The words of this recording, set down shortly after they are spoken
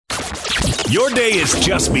Your day has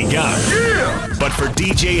just begun. Yeah! But for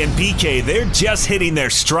DJ and PK, they're just hitting their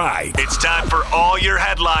stride. It's time for all your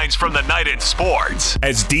headlines from the night in sports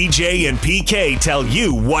as DJ and PK tell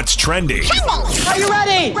you what's trending. Are you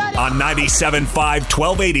ready? On 97.5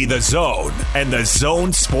 1280 The Zone and The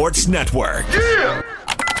Zone Sports Network. Yeah!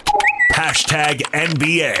 Hashtag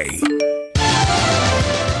NBA.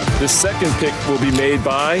 The second pick will be made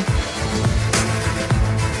by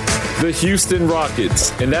the Houston Rockets,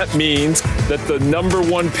 and that means that the number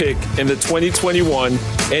one pick in the 2021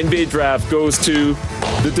 NBA draft goes to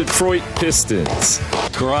the Detroit Pistons.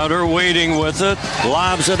 Crowder waiting with it,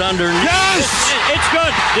 lobs it underneath. Yes! It's good.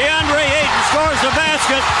 DeAndre Ayton scores the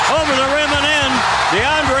basket over the rim and in.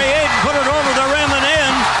 DeAndre Ayton put it over the rim and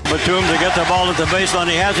in. Batum to get the ball at the baseline.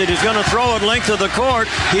 He has it. He's going to throw it length of the court.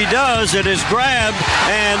 He does. It is grabbed,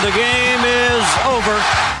 and the game is over.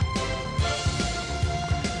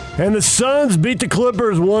 And the Suns beat the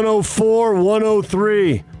Clippers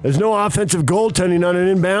 104-103. There's no offensive goaltending on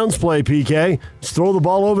an inbounds play, PK. Just throw the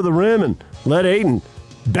ball over the rim and let Ayton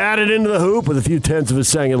bat it into the hoop with a few tenths of a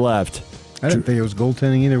second left. I didn't think it was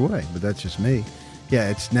goaltending either way, but that's just me. Yeah,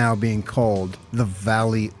 it's now being called the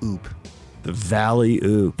Valley Oop. The Valley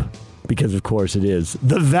Oop. Because, of course, it is.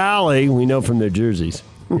 The Valley, we know from their jerseys.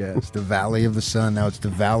 Yeah, it's the Valley of the Sun. Now it's the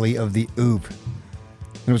Valley of the Oop.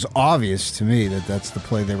 It was obvious to me that that's the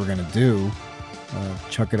play they were going to do.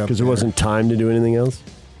 Chuck it up. Because there wasn't time to do anything else?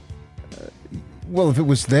 Well, if it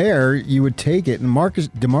was there, you would take it. And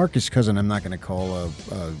DeMarcus Cousins, I'm not going to call a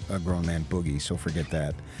grown man boogie, so forget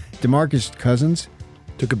that. DeMarcus Cousins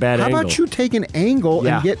took a bad angle. How about you take an angle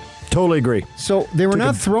and get... Totally agree. So they were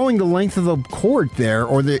not throwing the length of the court there,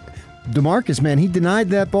 or the... DeMarcus, man, he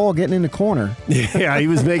denied that ball getting in the corner. Yeah, he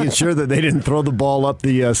was making sure that they didn't throw the ball up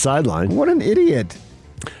the sideline. What an idiot.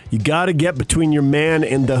 You got to get between your man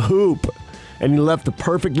and the hoop, and you left the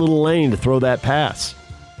perfect little lane to throw that pass.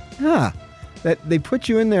 Yeah, that they put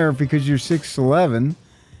you in there because you're 6'11",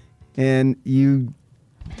 and you're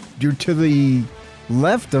to the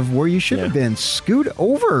left of where you should have been. Scoot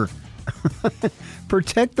over.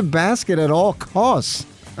 Protect the basket at all costs.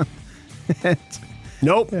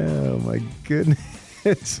 Nope. Oh, my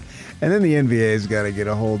goodness. And then the NBA's got to get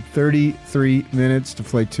a hold 33 minutes to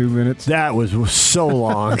play 2 minutes. That was so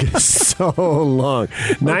long. So long.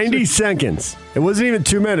 90 seconds. It wasn't even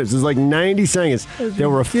 2 minutes. It was like 90 seconds. There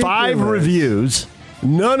were 5 reviews.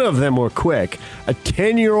 None of them were quick. A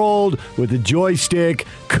 10-year-old with a joystick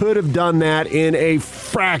could have done that in a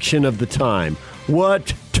fraction of the time.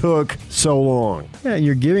 What took so long? Yeah,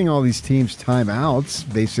 you're giving all these teams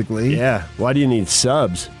timeouts, basically. Yeah. Why do you need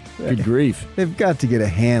subs? Good grief. They've got to get a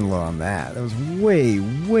handle on that. That was way,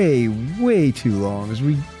 way, way too long. It was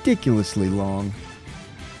ridiculously long.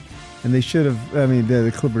 And they should have, I mean,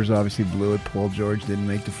 the Clippers obviously blew it. Paul George didn't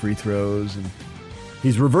make the free throws. And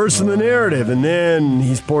he's reversing the narrative, and then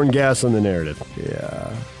he's pouring gas on the narrative.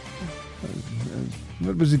 Yeah.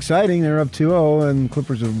 It was exciting. They're up 2-0, and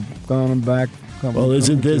Clippers have gone back. Well,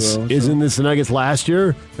 isn't this the Nuggets last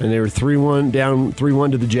year? And they were 3-1 down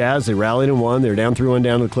 3-1 to the Jazz. They rallied and won. They were down 3-1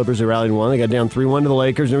 down to the Clippers. They rallied and won. They got down 3-1 to the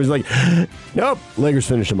Lakers. And it was like, nope, Lakers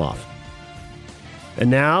finished them off. And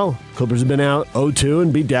now Clippers have been out 0-2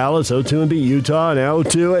 and beat Dallas, 0-2 and beat Utah, now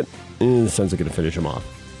 0-2 the Suns are going to finish them off.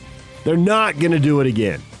 They're not going to do it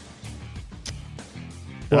again.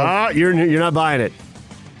 Well, you're not buying it.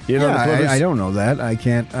 You know, I don't know that. I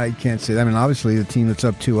can't say that. I mean, obviously, the team that's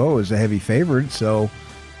up 2-0 is a heavy favorite, so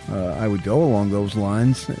I would go along those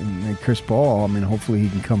lines. And Chris Paul, I mean, hopefully he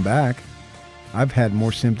can come back. I've had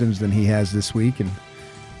more symptoms than he has this week, and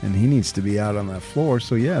he needs to be out on that floor.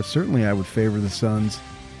 So, yeah, certainly I would favor the Suns.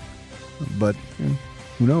 But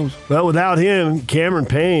who knows? Well, without him, Cameron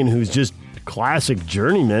Payne, who's just classic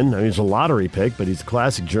journeyman. I mean, he's a lottery pick, but he's a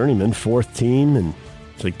classic journeyman, 4th team, and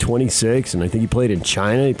it's like 26, and I think he played in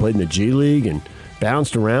China. He played in the G League and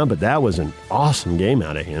bounced around, but that was an awesome game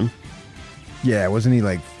out of him. Yeah, wasn't he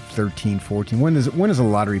like 13, 14? When is a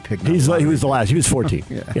lottery pick? He was the last. He was 14.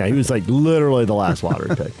 Yeah, he was like literally the last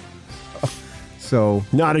lottery pick. So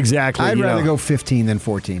not exactly. I'd rather go 15 than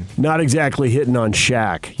 14. Not exactly hitting on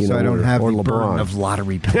Shaq. So I don't have or the LeBron. burden of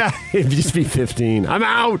lottery pick. Yeah, it'd just be 15. I'm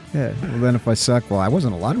out. Yeah. Well, then if I suck, well, I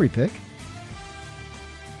wasn't a lottery pick.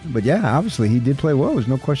 But yeah, obviously he did play well. There's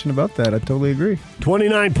no question about that. I totally agree.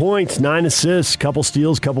 29 points, 9 assists, couple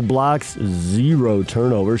steals, couple blocks, 0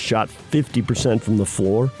 turnovers, shot 50% from the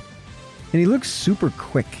floor. And he looks super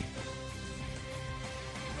quick.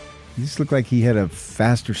 He just looked like he had a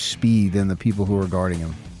faster speed than the people who were guarding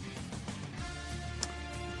him.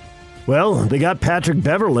 Well, they got Patrick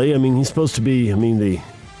Beverley. I mean, he's supposed to be, the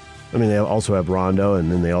I mean, they also have Rondo,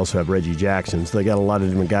 and then they also have Reggie Jackson. So they got a lot of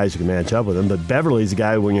different guys who can match up with him. But Beverly's the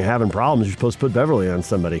guy, when you're having problems, you're supposed to put Beverly on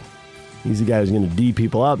somebody. He's the guy who's going to D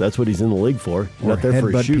people up. That's what he's in the league for. He's not there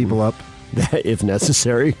for shooting people up. if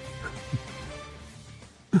necessary.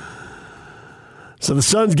 So the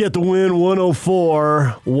Suns get the win,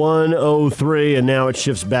 104-103, and now it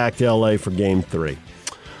shifts back to L.A. for Game 3.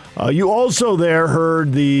 You also there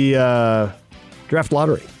heard the draft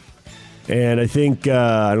lottery. And I think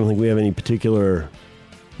I don't think we have any particular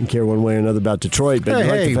care one way or another about Detroit.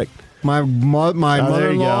 But my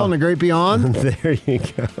mother-in-law and the great beyond. There you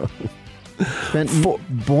go.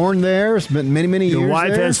 Born there, spent many years there. Your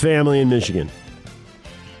wife has family in Michigan.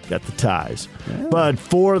 Got the ties. Yeah. But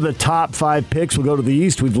for the top 5 picks, we'll go to the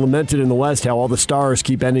East. We've lamented in the West how all the stars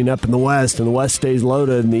keep ending up in the West, and the West stays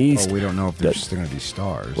loaded in the East. Oh, we don't know if they're still going to be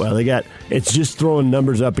stars. Well, it's just throwing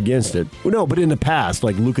numbers up against it. Well, no, but in the past,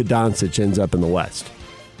 like Luka Doncic ends up in the West.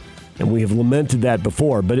 And we have lamented that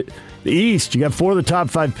before. But the East, you got 4 of the top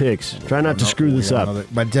 5 picks. Try not to screw this up.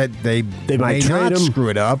 But they might not screw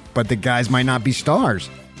it up, but the guys might not be stars.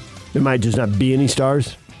 There might just not be any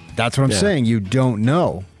stars. That's what I'm saying. You don't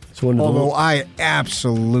know. Although I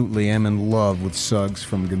absolutely am in love with Suggs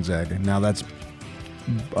from Gonzaga. Now that's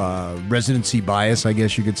residency bias, I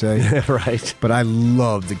guess you could say. Right. But I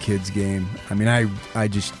love the kid's game. I mean, I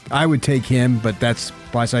would take him, but that's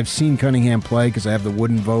plus I've seen Cunningham play because I have the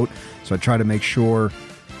Wooden vote, so I try to make sure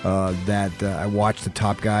that I watch the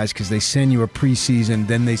top guys because they send you a preseason,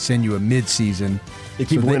 then they send you a midseason. They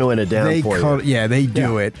keep winnowing it down for you. Yeah, they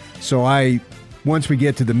do it. So once we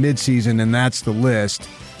get to the midseason and that's the list,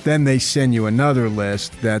 then they send you another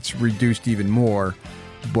list that's reduced even more.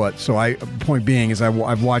 But point being is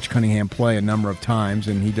I've watched Cunningham play a number of times,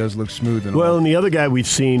 and he does look smooth. And the other guy we've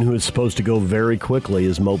seen who is supposed to go very quickly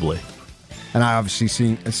is Mobley. And I obviously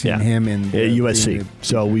seen him in USC.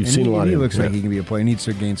 So we've seen a lot of him. He looks like he can be a player. He needs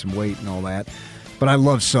to gain some weight and all that. But I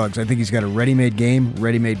love Suggs. I think he's got a ready-made game,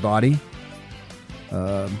 ready-made body.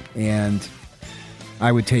 And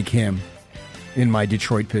I would take him in my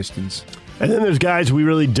Detroit Pistons. And then there's guys we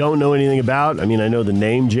really don't know anything about. I mean, I know the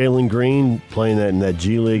name Jalen Green, playing that in that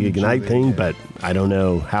G League Ignite thing, but I don't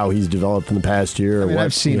know how he's developed in the past year.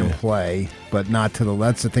 I've seen him play, but not to the.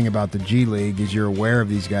 That's the thing about the G League is you're aware of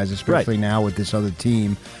these guys, especially now with this other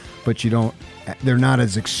team, but you don't. They're not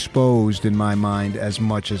as exposed in my mind as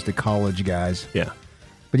much as the college guys. Yeah,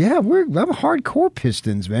 but I'm hardcore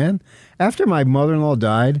Pistons, man. After my mother-in-law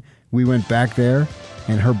died, we went back there,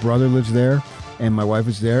 and her brother lives there. And my wife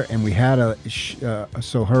was there, and we had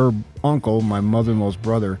so her uncle, my mother-in-law's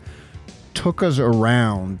brother, took us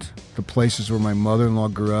around the places where my mother-in-law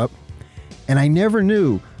grew up, and I never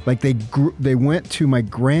knew. Like they went to my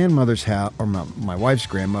grandmother's house, or my wife's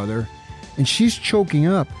grandmother, and she's choking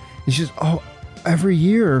up, and she says, "Oh, every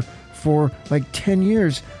year for like 10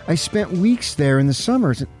 years, I spent weeks there in the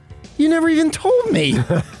summers." You never even told me.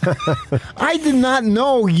 I did not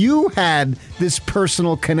know you had this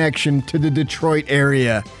personal connection to the Detroit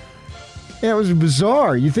area. Yeah, it was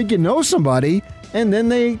bizarre. You think you know somebody, and then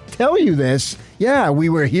they tell you this. Yeah, we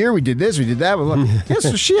were here, we did this, we did that. Yes,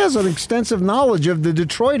 so she has an extensive knowledge of the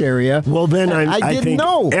Detroit area. Well, then I didn't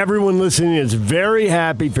know. Everyone listening is very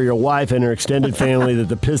happy for your wife and her extended family that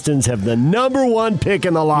the Pistons have the number 1 pick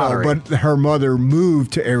in the lottery. No, but her mother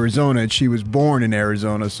moved to Arizona, and she was born in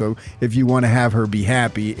Arizona, so if you want to have her be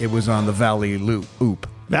happy, it was on the Valley Oop.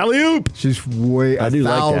 Valley Oop! She's way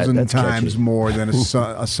 1,000 times catchy. More than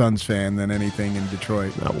a Suns fan than anything in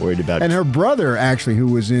Detroit. Not worried about it. And her brother, actually, who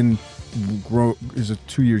was is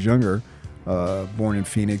 2 years younger, born in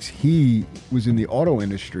Phoenix. He was in the auto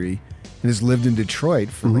industry and has lived in Detroit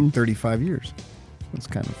for like 35 years. That's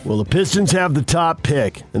kind of Well, the Pistons have the top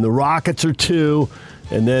pick, and the Rockets are 2,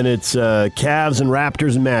 and then it's Cavs and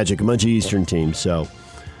Raptors and Magic, a bunch of Eastern teams. So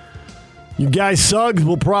you guys, Suggs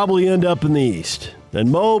will probably end up in the East. And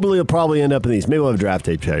Mobley will probably end up in these. Maybe we'll have a draft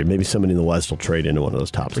day trade. Maybe somebody in the West will trade into one of those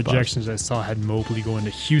top projections spots. I saw had Mobley going to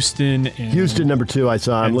Houston. And Houston, number 2, I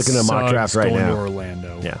saw. I'm looking at mock draft right now. To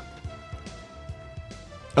Orlando. Yeah.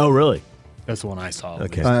 Oh, really? That's the one I saw.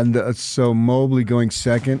 Okay. And so Mobley going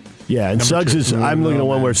second. Yeah, and Suggs is. I'm looking at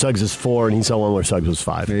one where Suggs is 4, and he saw one where Suggs was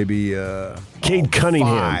 5. Maybe Cade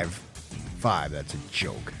Cunningham. 5. That's a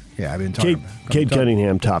joke. Yeah, I've been talking about Cade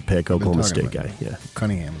Cunningham, top pick, Oklahoma State guy. Yeah.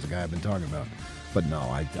 Cunningham is the guy I've been talking about. But no,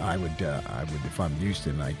 I would if I'm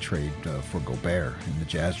Houston, I'd trade for Gobert and the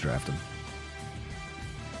Jazz draft him.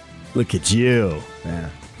 Look at you. Yeah.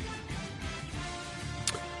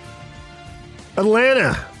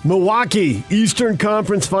 Atlanta, Milwaukee, Eastern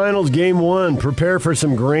Conference Finals, Game 1. Prepare for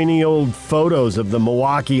some grainy old photos of the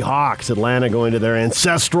Milwaukee Hawks. Atlanta going to their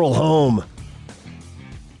ancestral home.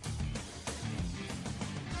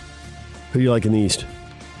 Who do you like in the East?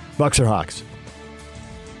 Bucks or Hawks?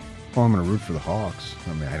 Well, I'm going to root for the Hawks.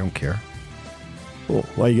 I mean, I don't care. Well,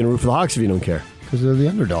 why are you going to root for the Hawks if you don't care? Because they're the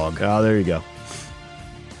underdog. Oh, there you go.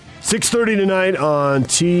 6:30 tonight on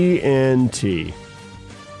TNT.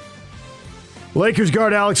 Lakers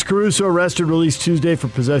guard Alex Caruso arrested, released Tuesday for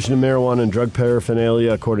possession of marijuana and drug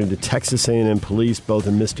paraphernalia, according to Texas A&M police, both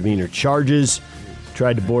in misdemeanor charges.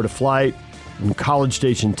 Tried to board a flight from College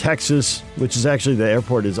Station, Texas, which is actually the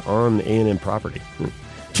airport is on A&M property.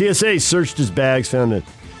 TSA searched his bags, found an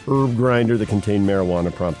herb grinder that contained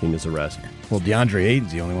marijuana, prompting his arrest. Well, DeAndre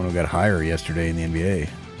Ayton's the only one who got hired yesterday in the NBA.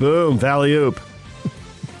 Boom, Valley-oop.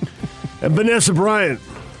 And Vanessa Bryant,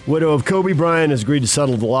 widow of Kobe Bryant, has agreed to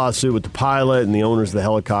settle the lawsuit with the pilot and the owners of the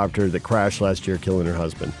helicopter that crashed last year, killing her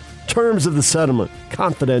husband. Terms of the settlement,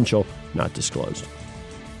 confidential, not disclosed.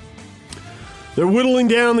 They're whittling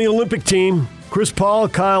down the Olympic team. Chris Paul,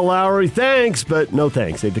 Kyle Lowry, thanks, but no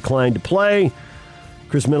thanks. They've declined to play.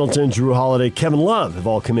 Chris Middleton, Drew Holiday, Kevin Love have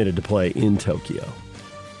all committed to play in Tokyo.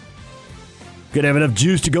 Gonna have enough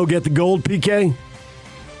juice to go get the gold, PK?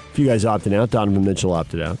 A few guys opting out. Donovan Mitchell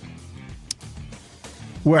opted out.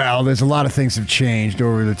 Well, there's a lot of things have changed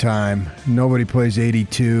over the time. Nobody plays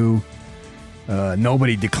 82.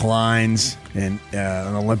 Nobody declines an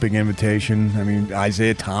Olympic invitation. I mean,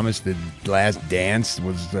 Isaiah Thomas, the last dance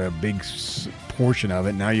was a big portion of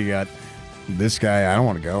it. Now you got this guy, I don't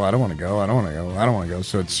want to go, I don't want to go, I don't want to go, I don't want to go.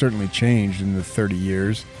 So it's certainly changed in the 30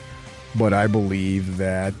 years. But I believe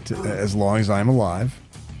that as long as I'm alive,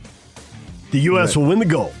 the U.S. will win the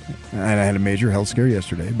gold. And I had a major health scare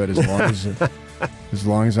yesterday, but as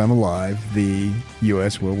long as I'm alive, the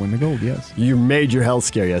U.S. will win the gold, yes. Your major health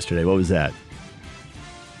scare yesterday, what was that?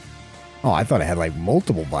 Oh, I thought I had like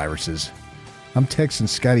multiple viruses. I'm texting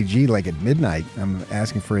Scotty G like at midnight. I'm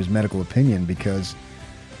asking for his medical opinion because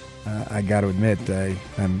I got to admit,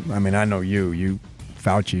 I know you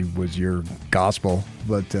Fauci was your gospel,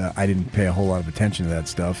 but I didn't pay a whole lot of attention to that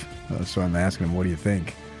stuff. So I'm asking him, what do you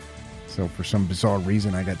think? So for some bizarre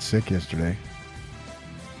reason, I got sick yesterday.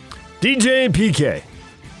 DJ and PK.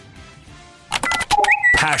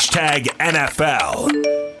 Hashtag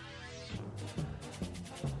NFL.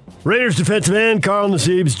 Raiders defensive end Carl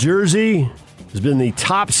Nassib's jersey has been the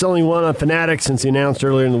top-selling one on Fanatics since he announced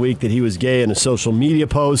earlier in the week that he was gay in a social media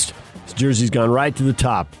post. His jersey's gone right to the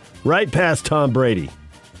top, right past Tom Brady.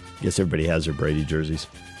 Guess everybody has their Brady jerseys.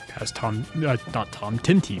 Has Tim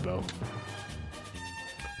Tebow.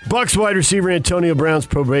 Bucs wide receiver Antonio Brown's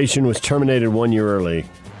probation was terminated 1 year early.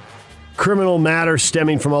 Criminal matter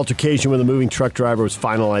stemming from altercation with a moving truck driver was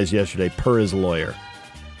finalized yesterday, per his lawyer.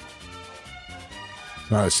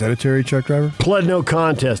 Not a sedentary truck driver? Pled no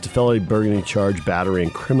contest to felony burglary charge, battery,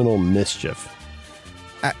 and criminal mischief.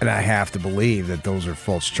 And I have to believe that those are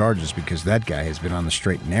false charges because that guy has been on the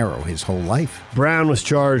straight and narrow his whole life. Brown was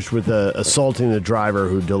charged with assaulting the driver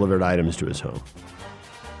who delivered items to his home.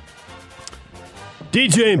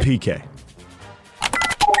 DJ and PK.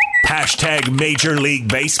 Hashtag Major League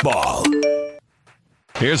Baseball.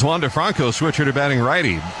 Here's Wander Franco, switcher to batting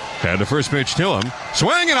righty. Had the first pitch to him.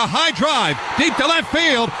 Swing and a high drive deep to left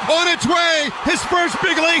field. On its way. His first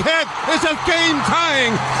big league hit is a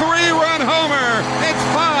game-tying 3-run homer. It's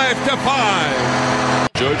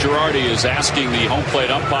 5-5. Joe Girardi is asking the home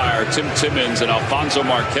plate umpire, Tim Timmons and Alfonso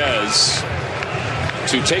Marquez,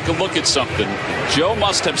 to take a look at something. Joe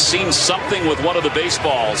must have seen something with one of the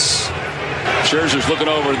baseballs. Scherzer's looking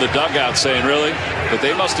over to the dugout saying, really? But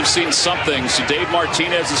they must have seen something. So Dave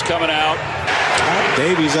Martinez is coming out.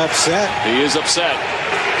 Davey's upset. He is upset.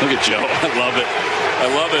 Look at Joe. I love it. I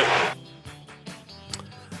love it.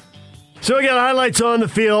 So we got highlights on the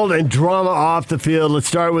field and drama off the field. Let's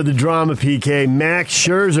start with the drama, PK. Max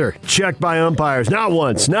Scherzer, checked by umpires. Not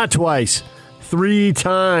once, not twice, 3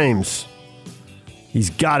 times. He's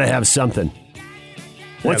got to have something.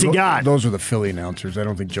 What's he got? Those were the Philly announcers. I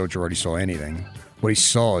don't think Joe Girardi saw anything. What he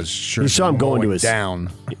saw is Scherzer. He saw him going to his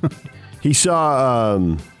down. He saw.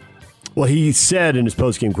 Well, he said in his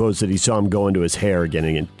postgame quotes that he saw him go into his hair again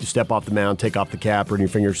and step off the mound, take off the cap, run your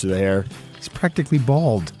fingers through the hair. He's practically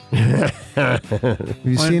bald. Have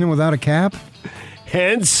you seen him without a cap?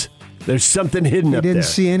 Hence, there's something hidden up there. He didn't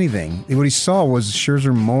see anything. What he saw was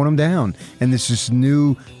Scherzer mowing him down. And this is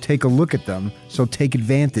new, take a look at them, so take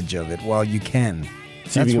advantage of it while you can.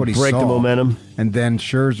 See if you can break the momentum. And then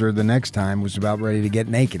Scherzer, the next time, was about ready to get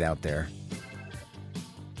naked out there.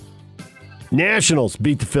 Nationals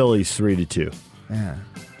beat the Phillies 3-2. Yeah.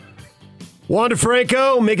 Wander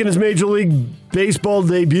Franco making his Major League Baseball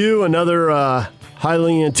debut. Another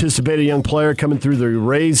highly anticipated young player coming through the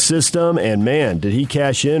Rays system. And, man, did he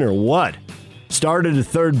cash in or what? Started at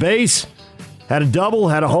third base. Had a double,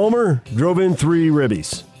 had a homer, drove in 3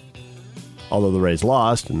 ribbies. Although the Rays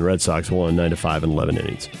lost and the Red Sox won 9-5 in 11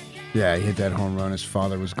 innings. Yeah, he hit that home run. His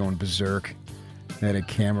father was going berserk. They had a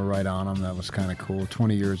camera right on him. That was kind of cool.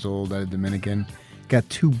 20 years old, out of Dominican. Got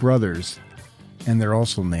 2 brothers, and they're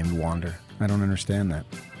also named Wander. I don't understand that.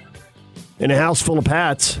 In a house full of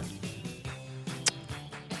Pats.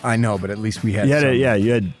 I know, but at least we had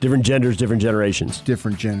you had different genders, different generations.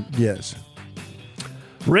 Yes.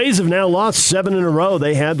 Rays have now lost 7 in a row.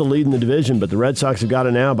 They had the lead in the division, but the Red Sox have got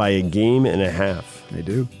it now by 1.5 games. They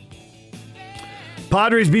do.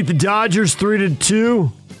 Padres beat the Dodgers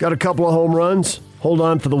 3-2. Got a couple of home runs. Hold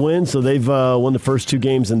on for the win, so they've won the first 2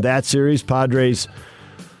 games in that series. Padres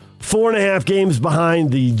 4.5 games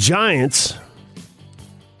behind the Giants.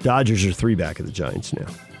 Dodgers are 3 back of the Giants now.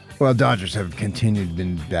 Well, Dodgers have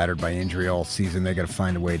been battered by injury all season. They got to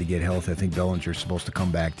find a way to get healthy. I think Bellinger's supposed to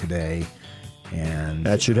come back today. And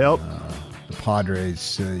that should help. The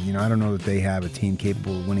Padres, I don't know that they have a team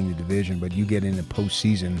capable of winning the division, but you get in the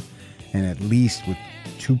postseason, and at least with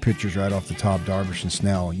 2 pitchers right off the top, Darvish and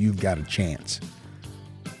Snell, you've got a chance.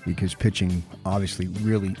 Because pitching obviously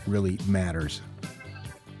really, really matters.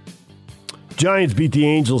 Giants beat the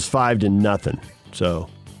Angels 5-0. So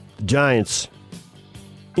the Giants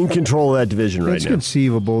in control of that division right now. It's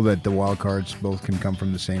conceivable that the wild cards both can come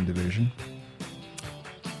from the same division.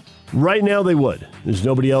 Right now they would. There's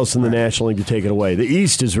nobody else in the National League to take it away. The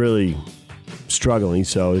East is really struggling,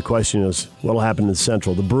 so the question is what will happen in the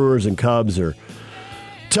Central. The Brewers and Cubs are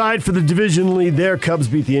tied for the division lead there. Cubs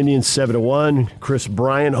beat the Indians 7-1. Chris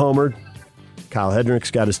Bryant homered. Kyle Hedrick's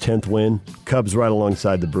got his 10th win. Cubs right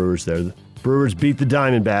alongside the Brewers there. The Brewers beat the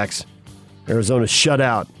Diamondbacks. Arizona shut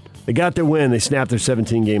out. They got their win. They snapped their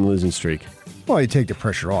 17-game losing streak. Well, you take the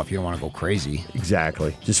pressure off. You don't want to go crazy.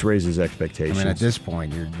 Exactly. Just raises expectations. I mean, at this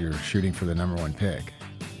point, you're shooting for the number 1 pick.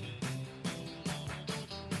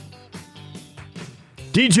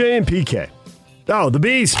 DJ and PK. Oh, the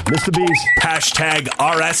Bees. Missed the Bees. Hashtag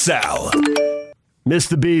RSL.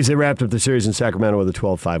 Missed the Bees. They wrapped up the series in Sacramento with a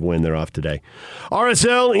 12-5 win. They're off today.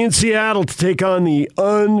 RSL in Seattle to take on the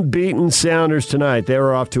unbeaten Sounders tonight. They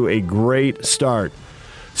were off to a great start.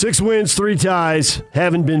 6 wins, 3 ties.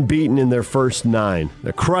 Haven't been beaten in their first 9.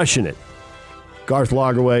 They're crushing it. Garth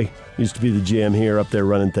Lagerway used to be the GM here up there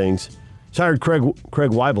running things. He's hired Craig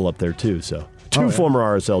Weibel up there too. So 2 former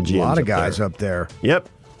RSL GMs. A lot of guys up there. Yep.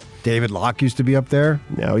 David Locke used to be up there.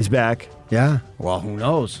 Now he's back. Yeah. Well, who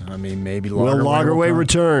knows? I mean, maybe Will Lagerway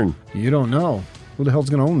return? You don't know. Who the hell's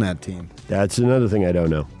going to own that team? That's another thing I don't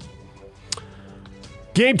know.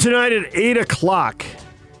 Game tonight at 8 o'clock.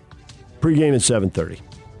 Pre-game at 7:30.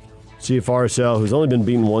 See if RSL, who's only been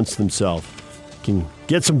beaten once themselves, can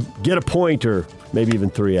get a point or maybe even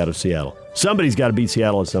 3 out of Seattle. Somebody's got to beat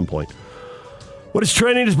Seattle at some point. What is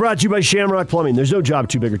trending is brought to you by Shamrock Plumbing. There's no job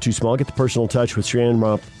too big or too small. Get the personal touch with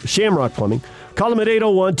Shamrock Plumbing. Call them at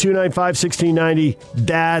 801-295-1690.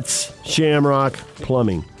 That's Shamrock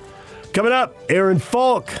Plumbing. Coming up, Aaron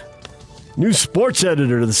Falk, new sports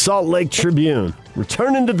editor to the Salt Lake Tribune,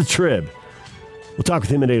 returning to the Trib. We'll talk with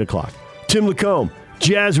him at 8 o'clock. Tim Lacombe,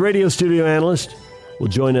 Jazz radio studio analyst, will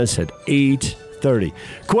join us at 8:30.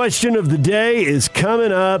 Question of the day is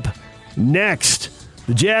coming up next.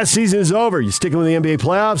 The Jazz season is over. You sticking with the NBA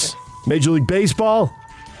playoffs? Major League Baseball?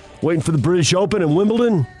 Waiting for the British Open and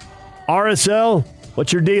Wimbledon? RSL?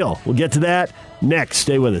 What's your deal? We'll get to that next.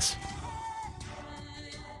 Stay with us.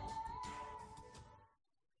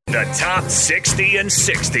 The Top 60 and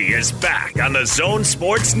 60 is back on the Zone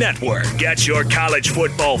Sports Network. Get your college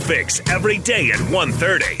football fix every day at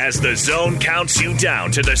 1:30 as the Zone counts you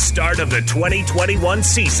down to the start of the 2021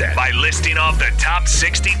 season by listing off the top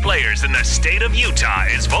 60 players in the state of Utah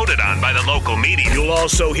as voted on by the local media. You'll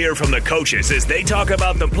also hear from the coaches as they talk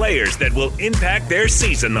about the players that will impact their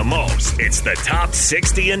season the most. It's the Top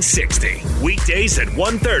 60 and 60. Weekdays at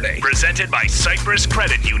 1:30. Presented by Cypress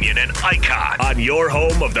Credit Union and Icon on your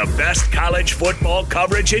home of the best college football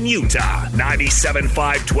coverage in Utah.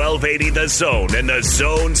 97.5 1280 The Zone and the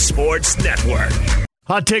Zone Sports Network.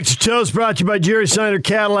 Hot Takes or Toast brought to you by Jerry Seiner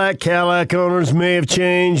Cadillac. Cadillac owners may have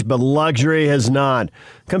changed, but luxury has not.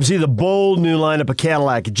 Come see the bold new lineup of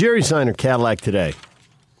Cadillac at Jerry Seiner Cadillac today.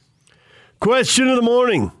 Question of the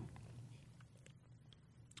morning.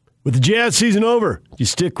 With the Jazz season over, do you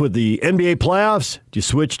stick with the NBA playoffs? Do you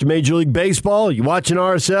switch to Major League Baseball? You watching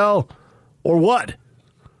RSL? Or what?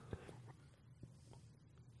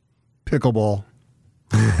 Pickleball.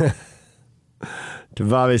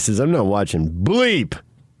 Tavavi says, I'm not watching bleep.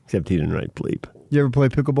 Except he didn't write bleep. You ever play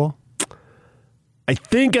pickleball? I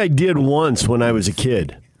think I did once when I was a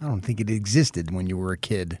kid. I don't think it existed when you were a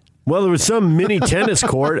kid. Well, there was some mini tennis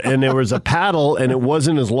court, and there was a paddle, and it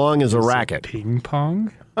wasn't as long as a racket. Ping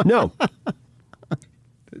pong? No.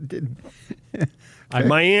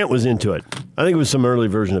 My aunt was into it. I think it was some early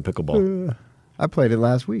version of pickleball. I played it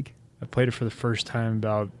last week. I played it for the first time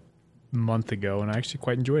about a month ago, and I actually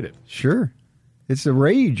quite enjoyed it. Sure. It's the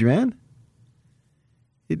rage, man.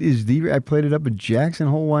 It is I played it up in Jackson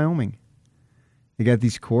Hole, Wyoming. They got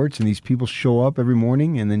these courts, and these people show up every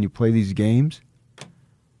morning, and then you play these games.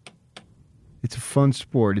 It's a fun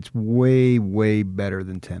sport. It's way, way better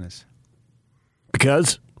than tennis.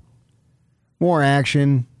 Because? More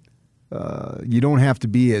action. You don't have to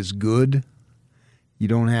be as good. You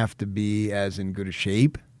don't have to be as in good a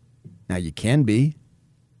shape. Now, you can be.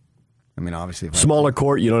 I mean, obviously. Smaller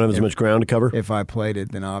court, you don't have as much ground to cover? If I played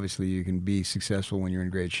it, then obviously you can be successful when you're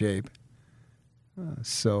in great shape.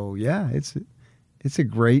 So, yeah, it's a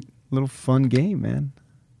great little fun game, man.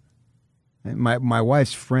 And my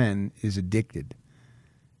wife's friend is addicted.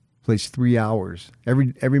 Plays 3 hours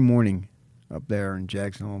every morning up there in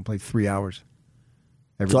Jackson Hole and play 3 hours.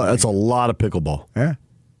 So that's a lot of pickleball. Yeah.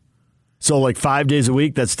 So like 5 days a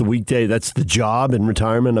week, that's the weekday, that's the job in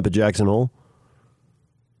retirement up at Jackson Hole?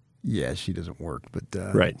 Yeah, she doesn't work,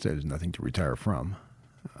 but right. So there's nothing to retire from.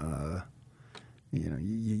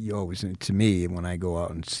 You always, to me, when I go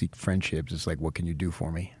out and seek friendships, it's like, what can you do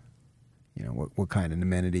for me? You know, what kind of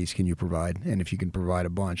amenities can you provide? And if you can provide a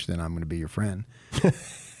bunch, then I'm going to be your friend.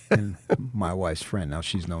 And my wife's friend, now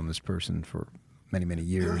she's known this person for many, many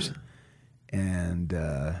years. And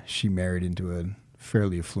she married into a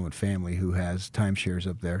fairly affluent family who has timeshares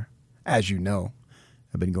up there. As you know,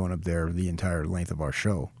 I've been going up there the entire length of our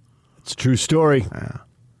show. It's a true story.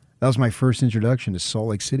 That was my first introduction to Salt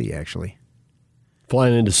Lake City, actually.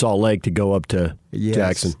 Flying into Salt Lake to go up to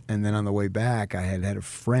Jackson. And then on the way back, I had a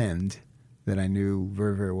friend that I knew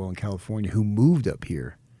very, very well in California who moved up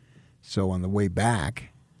here. So on the way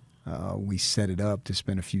back, we set it up to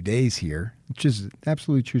spend a few days here, which is an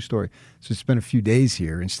absolutely true story. So spend a few days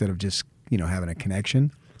here instead of just, having a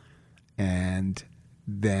connection. And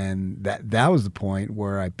then that was the point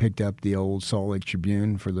where I picked up the old Salt Lake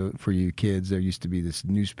Tribune for you kids. There used to be this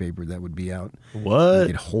newspaper that would be out. What? You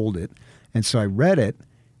could hold it. And so I read it,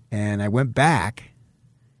 and I went back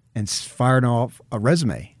and fired off a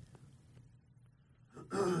resume.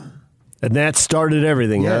 And that started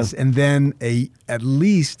everything, yes, huh? And then at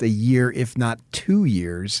least a year, if not 2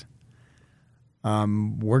 years,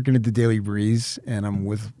 I'm working at the Daily Breeze, and I'm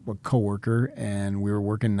with a coworker, and we were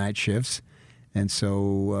working night shifts. And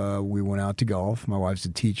so we went out to golf. My wife's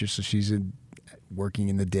a teacher, so she's working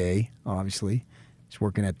in the day, obviously. She's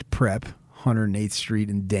working at the Prep, 108th Street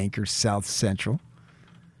in Danker, South Central.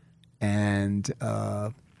 And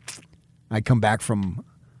I come back from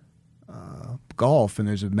golf, and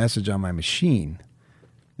there's a message on my machine.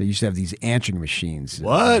 They used to have these answering machines.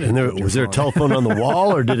 What? And was there a telephone on the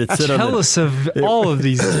wall, or did it sit on the... Tell us of all of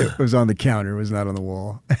these. It was on the counter. It was not on the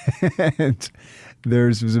wall. And there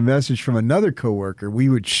was a message from another coworker. We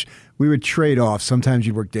would trade off. Sometimes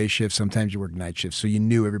you'd work day shifts, sometimes you work night shifts, so you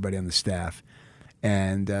knew everybody on the staff.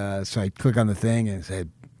 And so I click on the thing, and it said,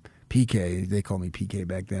 PK. They called me PK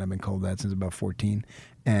back then. I've been called that since about 14.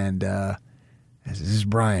 And I said, this is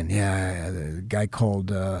Brian. Yeah, the guy called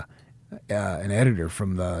an editor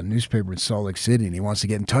from the newspaper in Salt Lake City, and he wants to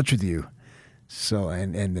get in touch with you. So,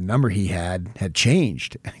 and the number he had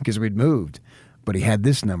changed because we'd moved, but he had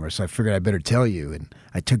this number, so I figured I better tell you. And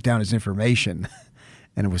I took down his information,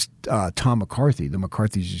 and it was Tom McCarthy. The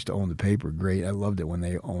McCarthys used to own the paper. Great, I loved it when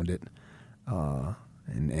they owned it.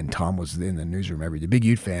 And Tom was in the newsroom every day. Big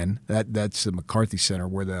Ute fan. That's the McCarthy Center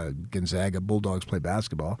where the Gonzaga Bulldogs play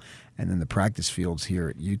basketball. And then the practice fields here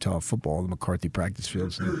at Utah football, the McCarthy practice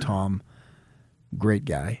fields. And Tom, great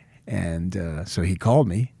guy. And so he called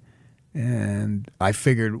me. And I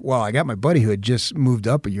figured, well, I got my buddy who had just moved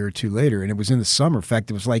up a year or two later, and it was in the summer. In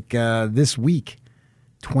fact, it was like this week,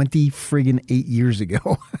 28 years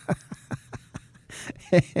ago.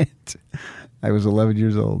 And I was 11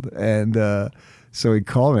 years old. And so he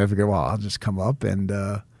called me. I figured, well, I'll just come up and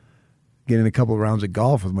get in a couple of rounds of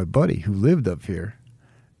golf with my buddy who lived up here.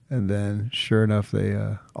 And then, sure enough, they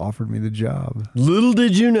offered me the job. Little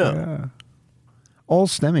did you know. Yeah. All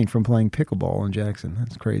stemming from playing pickleball in Jackson.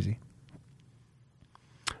 That's crazy.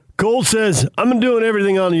 Cole says, I'm doing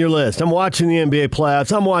everything on your list. I'm watching the NBA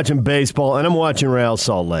playoffs, I'm watching baseball, and I'm watching Real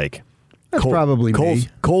Salt Lake. That's probably me.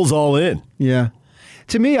 Cole's all in. Yeah.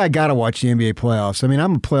 To me, I got to watch the NBA playoffs. I mean,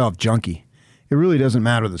 I'm a playoff junkie. It really doesn't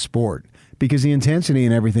matter the sport because the intensity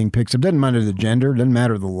and everything picks up. Doesn't matter the gender, doesn't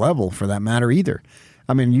matter the level for that matter either.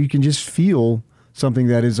 I mean, you can just feel something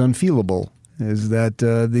that is unfeelable, is that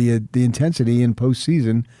the intensity in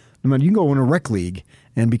postseason No matter, you can go in a rec league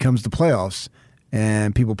and it becomes the playoffs,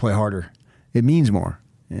 and people play harder. It means more.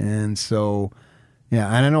 And so, yeah,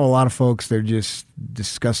 and I know a lot of folks, they're just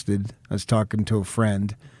disgusted. I was talking to a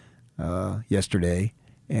friend yesterday,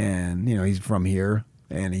 and, he's from here,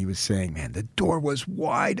 and he was saying, man, the door was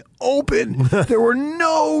wide open. There were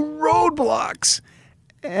no roadblocks.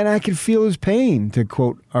 And I could feel his pain, to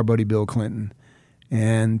quote our buddy Bill Clinton.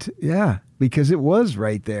 And, yeah, because it was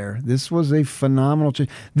right there. This was a phenomenal change.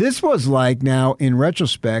 This was like, now, in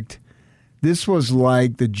retrospect, this was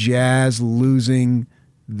like the Jazz losing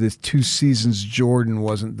the 2 seasons Jordan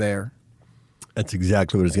wasn't there. That's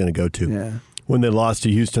exactly what it's going to go to. Yeah. When they lost to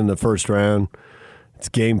Houston in the first round, it's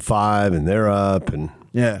Game 5, and they're up, and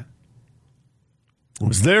yeah, it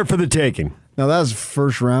was there for the taking. Now, that was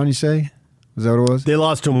first round, you say? Was that what it was? They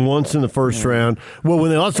lost him once in the first round. Well, when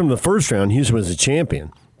they lost him in the first round, Houston was a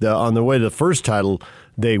champion. On the way to the first title,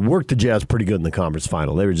 they worked the Jazz pretty good in the conference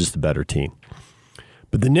final. They were just a better team.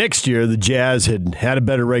 But the next year, the Jazz had a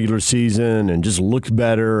better regular season and just looked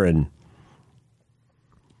better, and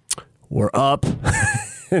we're up.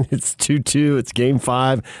 And it's 2-2. It's Game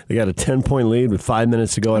 5. They got a 10-point lead with 5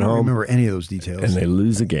 minutes to go at home. I don't remember any of those details. And they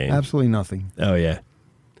lose the game. Absolutely nothing. Oh, yeah.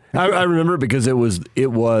 I remember it because it was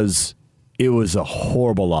a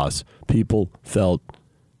horrible loss. People felt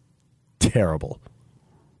terrible.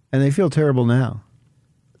 And they feel terrible now.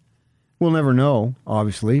 We'll never know,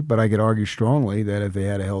 obviously, but I could argue strongly that if they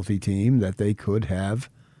had a healthy team, that they could have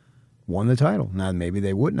won the title. Now, maybe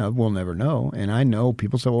they wouldn't have. We'll never know. And I know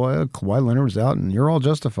people say, well, Kawhi Leonard was out, and you're all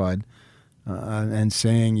justified. And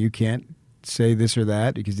saying you can't say this or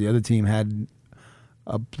that because the other team had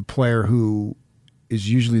a player who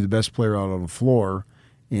is usually the best player out on the floor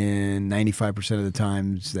in 95% of the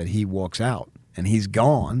times that he walks out. And he's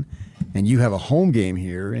gone, and you have a home game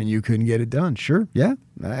here, and you couldn't get it done. Sure, yeah.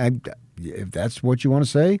 If that's what you want to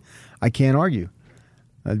say, I can't argue.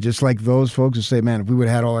 Just like those folks who say, man, if we would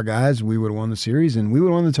have had all our guys, we would have won the series, and we would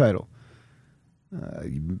have won the title.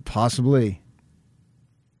 Possibly.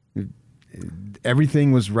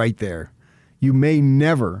 Everything was right there. You may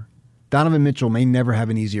never, Donovan Mitchell may never have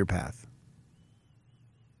an easier path.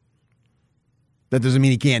 That doesn't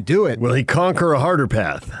mean he can't do it. Will he conquer a harder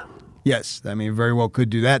path? Yes. I mean, very well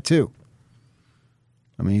could do that, too.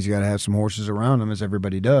 I mean, he's got to have some horses around him, as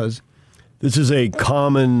everybody does. This is a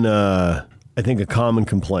common, I think, a common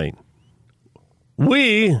complaint.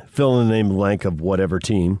 We, fill in the name blank of whatever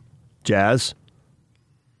team, Jazz,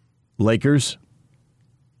 Lakers,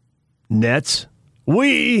 Nets,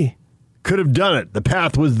 we could have done it. The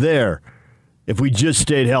path was there if we just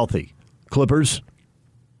stayed healthy. Clippers,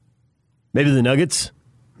 maybe the Nuggets.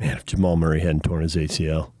 Man, if Jamal Murray hadn't torn his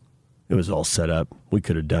ACL, it was all set up. We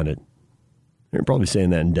could have done it. They're probably saying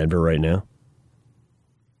that in Denver right now.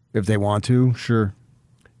 If they want to, sure.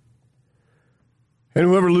 And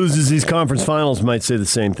whoever loses these conference finals might say the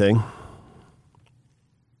same thing.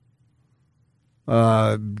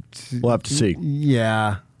 We'll have to see.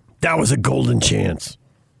 Yeah. That was a golden chance.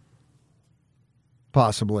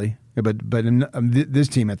 Possibly. Yeah, but this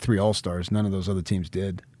team had 3 All-Stars. None of those other teams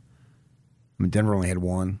did. I mean, Denver only had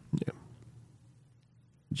 1. Yeah.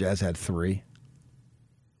 Jazz had 3.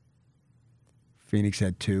 Phoenix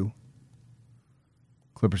had 2.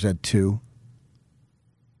 Clippers had 2.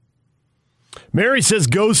 Mary says,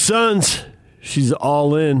 go Suns. She's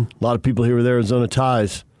all in. A lot of people here with Arizona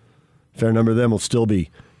ties. A fair number of them will still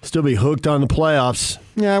be hooked on the playoffs.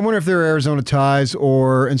 Yeah, I wonder if they're Arizona ties,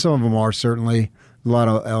 and some of them are certainly. A lot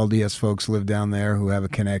of LDS folks live down there who have a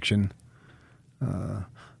connection.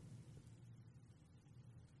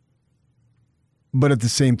 But at the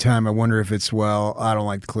same time, I wonder if it's, I don't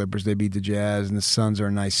like the Clippers. They beat the Jazz, and the Suns are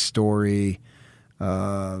a nice story.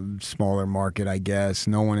 Smaller market, I guess.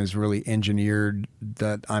 No one has really engineered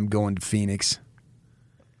that I'm going to Phoenix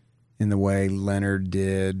in the way Leonard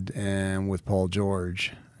did and with Paul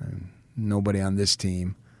George. Nobody on this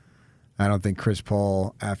team. I don't think Chris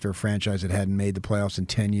Paul, after a franchise that hadn't made the playoffs in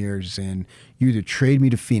 10 years, is saying, you either trade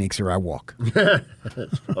me to Phoenix or I walk.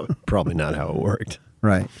 That's probably not how it worked.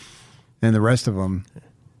 Right. And the rest of them,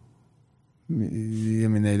 I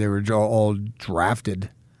mean, they were all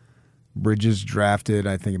drafted. Bridges drafted.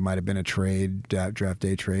 I think it might have been a trade, draft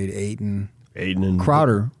day trade. Ayton and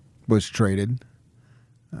Crowder was traded.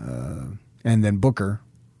 And then Booker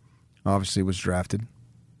obviously was drafted.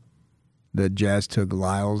 The Jazz took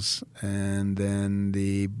Lyles, and then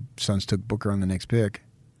the Suns took Booker on the next pick.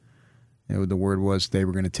 The word was they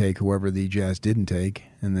were going to take whoever the Jazz didn't take,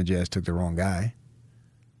 and the Jazz took the wrong guy.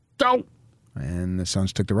 Don't. And the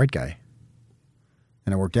Suns took the right guy.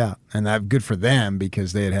 And it worked out. And that good for them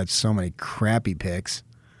because they had so many crappy picks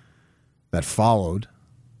that followed.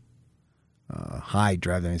 high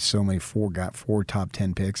draft. I mean, so many got 4 top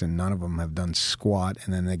 10 picks, and none of them have done squat.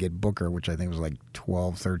 And then they get Booker, which I think was like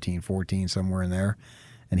 12, 13, 14, somewhere in there.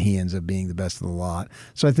 And he ends up being the best of the lot.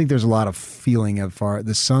 So I think there's a lot of feeling of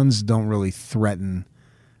the Suns don't really threaten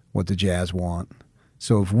what the Jazz want.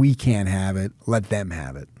 So if we can't have it, let them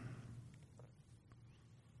have it.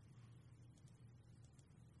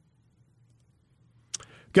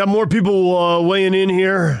 Got more people weighing in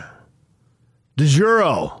here.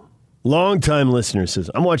 DeJuro, longtime listener, says,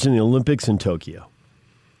 I'm watching the Olympics in Tokyo.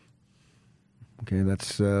 Okay,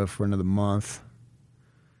 that's for another month.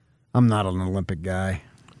 I'm not an Olympic guy.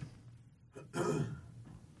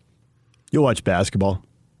 You'll watch basketball.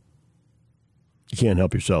 You can't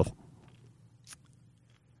help yourself.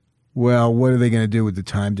 Well, what are they going to do with the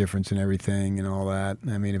time difference and everything and all that?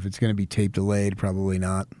 I mean, if it's going to be tape delayed, probably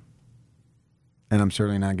not. And I'm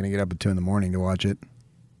certainly not going to get up at 2 a.m. to watch it.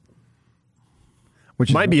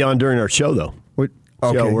 Which might be on during our show, though. Okay.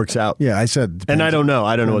 See how it works out. Yeah, I said. And I don't know.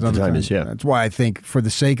 I don't know what the time is. Yeah, that's why I think, for the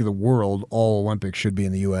sake of the world, all Olympics should be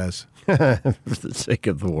in the U.S. For the sake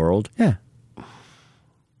of the world. Yeah.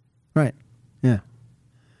 Right. Yeah.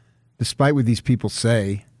 Despite what these people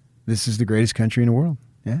say, this is the greatest country in the world.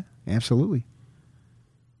 Yeah, absolutely.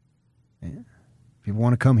 Yeah. People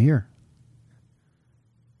want to come here.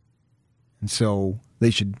 And so they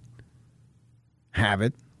should have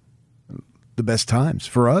it the best times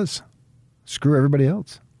for us. Screw everybody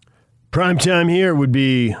else. Prime time here would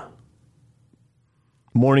be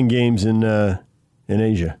morning games in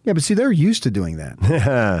Asia. Yeah, but see, they're used to doing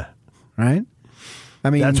that. Right? I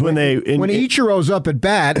mean, that's when Ichiro's up at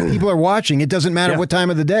bat, people are watching. It doesn't matter what time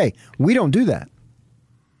of the day. We don't do that.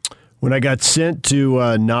 When I got sent to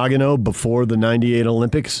Nagano before the 98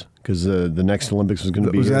 Olympics, because the next Olympics was going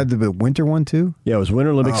to be Was that the winter one, too? Yeah, it was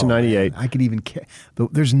Winter Olympics in 98. Man, I could even care.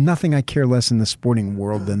 There's nothing I care less in the sporting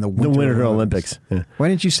world than the Winter Olympics. Yeah. Why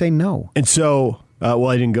didn't you say no? And so,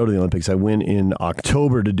 I didn't go to the Olympics. I went in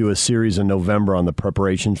October to do a series in November on the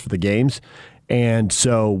preparations for the games. And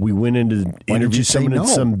so we went in to interview someone in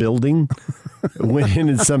some building. Went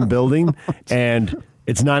in some building, and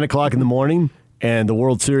it's 9 o'clock in the morning, and the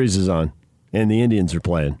World Series is on, and the Indians are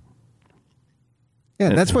playing.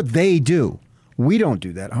 Yeah, that's what they do. We don't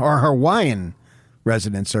do that. Our Hawaiian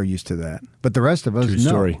residents are used to that, but the rest of us, True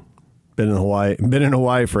story. Been in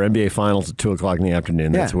Hawaii for NBA Finals at 2 o'clock in the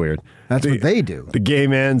afternoon. That's weird. That's what they do. The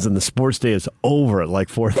game ends and the sports day is over at like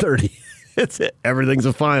 4:30. It's it. Everything's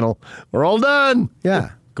a final. We're all done.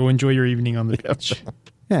 Yeah. Go enjoy your evening on the beach.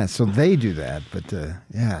 Yeah, so they do that, but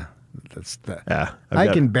yeah, that's that. Yeah, I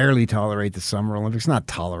can barely tolerate the Summer Olympics. Not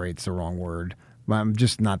tolerate's the wrong word. I'm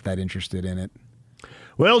just not that interested in it.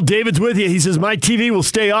 Well, David's with you. He says, my TV will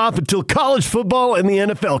stay off until college football and the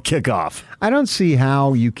NFL kick off. I don't see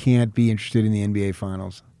how you can't be interested in the NBA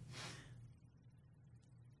Finals.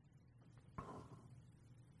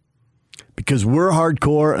 Because we're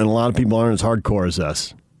hardcore and a lot of people aren't as hardcore as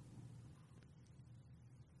us.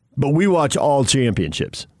 But we watch all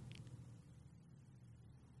championships.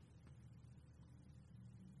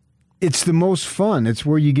 It's the most fun. It's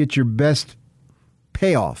where you get your best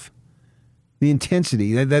payoff. The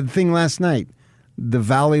intensity, that thing last night, the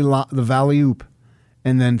Valley-oop,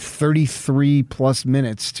 and then 33 plus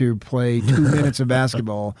minutes to play 2 minutes of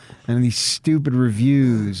basketball, and these stupid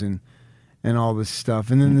reviews and all this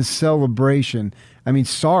stuff, and then the celebration. I mean,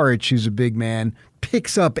 Saric, who's a big man,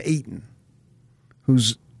 picks up Ayton,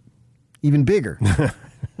 who's even bigger.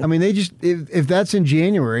 I mean, they just if that's in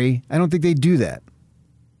January, I don't think they do that,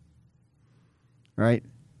 right?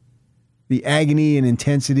 The agony and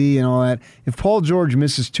intensity and all that. If Paul George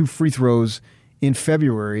misses 2 free throws in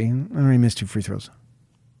February, I already missed 2 free throws.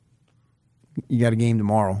 You got a game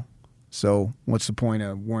tomorrow. So what's the point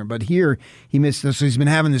of worrying? But here, he missed this. So he's been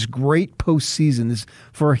having this great postseason.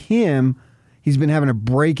 For him, he's been having a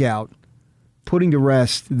breakout, putting to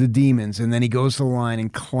rest the demons, and then he goes to the line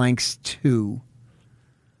and clanks 2.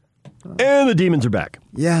 And the demons are back.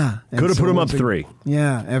 Yeah. Could have put him up 3.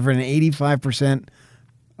 Yeah, ever an 85%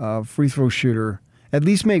 free throw shooter. At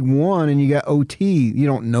least make 1 and you got OT. You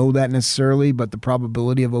don't know that necessarily, but the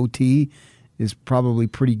probability of OT is probably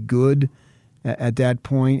pretty good at that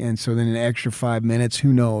point. And so then an extra 5 minutes,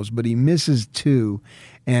 who knows? But he misses 2.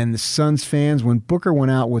 And the Suns fans, when Booker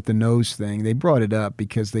went out with the nose thing, they brought it up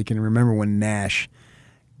because they can remember when Nash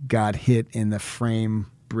got hit in the frame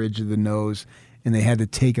bridge of the nose and they had to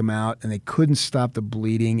take him out and they couldn't stop the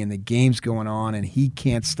bleeding and the game's going on and he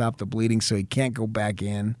can't stop the bleeding, so he can't go back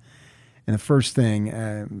in. And the first thing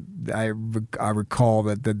I recall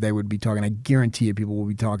that they would be talking, I guarantee you people will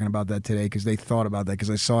be talking about that today because they thought about that because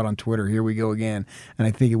I saw it on Twitter. Here we go again. And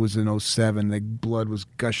I think it was in 2007. The blood was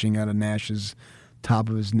gushing out of Nash's top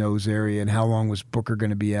of his nose area. And how long was Booker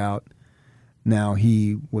going to be out? Now,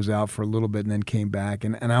 he was out for a little bit and then came back.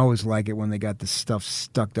 And I always like it when they got the stuff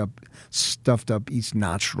stuffed up each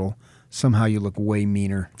nostril. Somehow you look way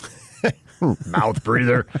meaner. Mouth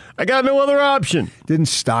breather. I got no other option. Didn't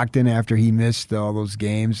Stockton, after he missed all those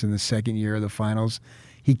games in the second year of the finals,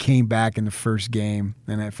 he came back in the first game.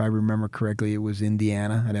 And if I remember correctly, it was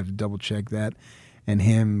Indiana. I'd have to double check that. And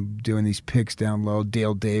him doing these picks down low.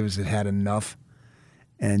 Dale Davis had enough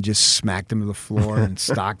and just smacked him to the floor. And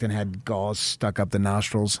Stockton had gauze stuck up the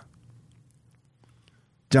nostrils.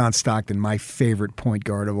 John Stockton, my favorite point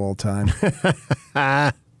guard of all time.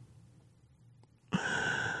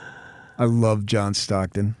 I love John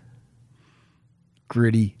Stockton.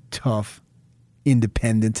 Gritty, tough,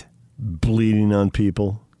 independent. Bleeding on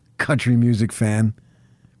people. Country music fan.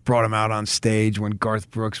 Brought him out on stage when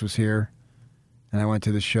Garth Brooks was here. And I went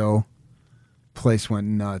to the show. Place went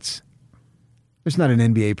nuts. There's not an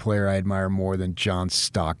NBA player I admire more than John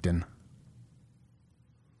Stockton.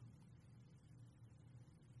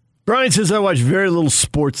 Brian says I watch very little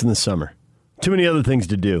sports in the summer. Too many other things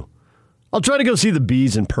to do. I'll try to go see the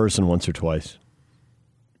Bees in person once or twice.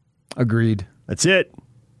 Agreed. That's it.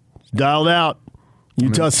 It's dialed out.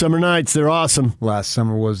 Utah summer nights, they're awesome. Last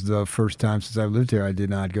summer was the first time since I've lived here I did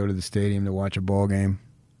not go to the stadium to watch a ball game.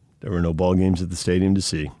 There were no ball games at the stadium to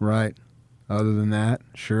see. Right. Other than that,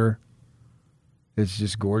 sure. It's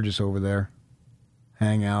just gorgeous over there.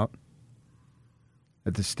 Hang out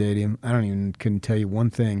at the stadium. I couldn't tell you one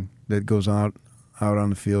thing that goes out on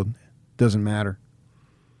the field. Doesn't matter.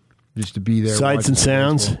 Just to be there. Sights and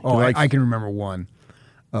sounds. Oh, I can remember one.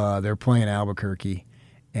 They're playing Albuquerque,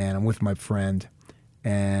 and I'm with my friend.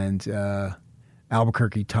 And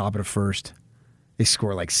Albuquerque top of the first. They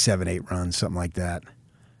score like 7-8 runs, something like that.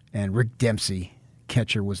 And Rick Dempsey,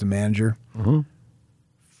 catcher, was the manager. Mm-hmm.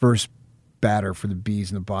 First batter for the Bees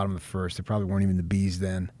in the bottom of the first. They probably weren't even the Bees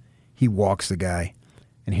then. He walks the guy,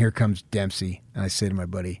 and here comes Dempsey. And I say to my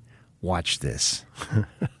buddy, watch this.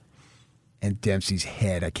 And Dempsey's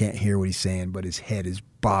head, I can't hear what he's saying, but his head is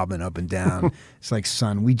bobbing up and down. It's like,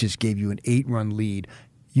 son, we just gave you an 8-run lead.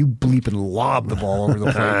 You bleeping lob the ball over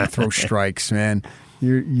the plate and throw strikes, man.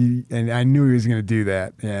 And I knew he was going to do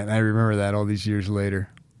that. Yeah, and I remember that all these years later.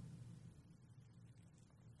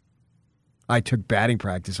 I took batting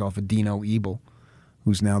practice off of Dino Ebel,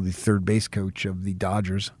 who's now the third base coach of the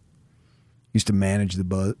Dodgers. Used to manage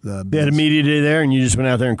the They had a media day there, and you just went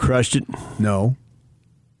out there and crushed it? No.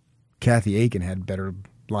 Kathy Aiken had better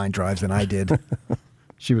line drives than I did.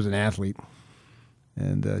 She was an athlete.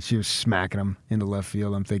 And she was smacking them into left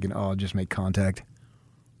field. I'm thinking, I'll just make contact.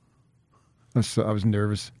 I was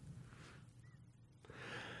nervous.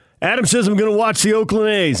 Adam says I'm going to watch the Oakland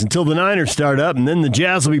A's until the Niners start up, and then the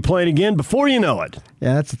Jazz will be playing again before you know it.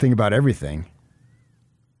 Yeah, that's the thing about everything.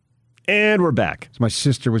 And we're back. So my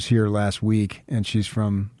sister was here last week, and she's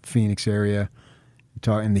from Phoenix area.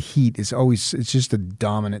 And the heat is always, it's just a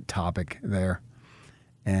dominant topic there.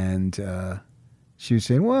 And she was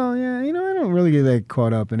saying, well, yeah, I don't really get that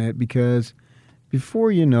caught up in it because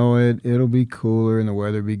before you know it, it'll be cooler and the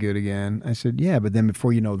weather will be good again. I said, yeah, but then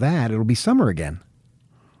before you know that, it'll be summer again.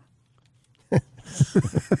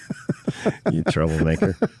 You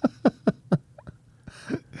troublemaker.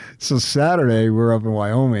 So Saturday, we're up in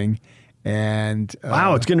Wyoming. And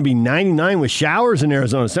wow, it's going to be 99 with showers in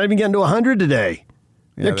Arizona. It's not even getting to 100 today.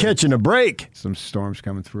 They're catching a break. Some storms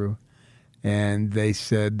coming through. And they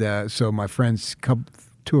said, so my friends,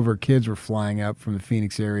 two of her kids were flying up from the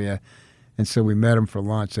Phoenix area. And so we met them for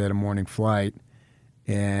lunch. They had a morning flight.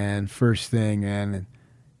 And first thing, man,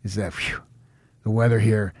 is that the weather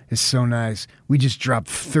here is so nice. We just dropped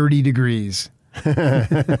 30 degrees.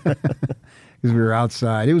 Because we were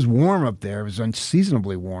outside. It was warm up there. It was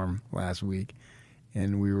unseasonably warm last week.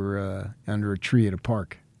 And we were under a tree at a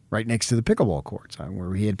park right next to the pickleball courts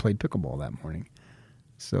where he had played pickleball that morning.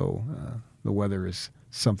 So the weather is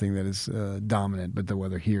something that is dominant, but the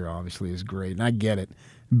weather here obviously is great. And I get it,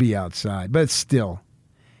 be outside. But still,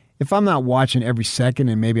 if I'm not watching every second,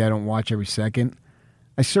 and maybe I don't watch every second,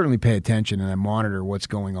 I certainly pay attention and I monitor what's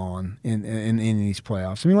going on in these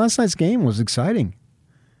playoffs. I mean, last night's game was exciting.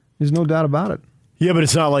 There's no doubt about it. Yeah, but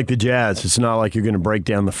it's not like the Jazz. It's not like you're going to break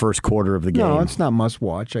down the first quarter of the game. No, it's not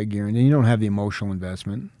must-watch, I guarantee. You don't have the emotional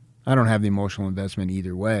investment. I don't have the emotional investment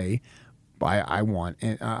either way.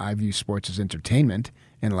 I view sports as entertainment,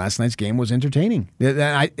 and last night's game was entertaining.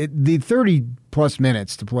 The 30-plus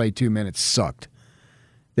minutes to play 2 minutes sucked.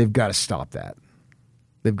 they've got to stop that.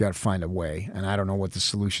 They've got to find a way, and I don't know what the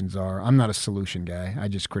solutions are. I'm not a solution guy. I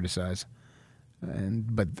just criticize.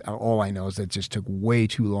 But all I know is that it just took way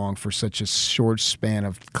too long for such a short span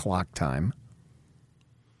of clock time.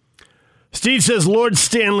 Steve says Lord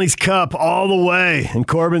Stanley's Cup all the way. And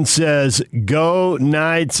Corbin says, go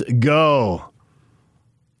Knights, go.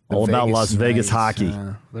 All about Las Vegas hockey.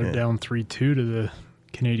 They're down 3-2 to the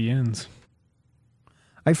Canadiens.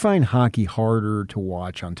 I find hockey harder to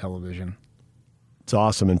watch on television. It's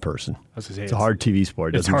awesome in person. It's a hard TV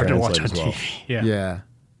sport. It's hard to watch on TV. Yeah.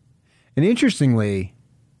 And interestingly,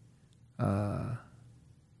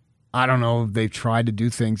 I don't know if they've tried to do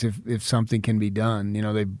things if something can be done. You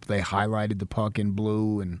know, they highlighted the puck in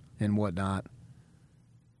blue and whatnot.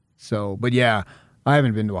 So, but yeah, I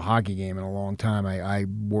haven't been to a hockey game in a long time.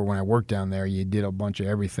 When I worked down there, you did a bunch of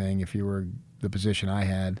everything if you were the position I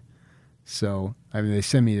had. So, I mean, they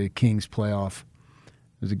sent me to the Kings playoff.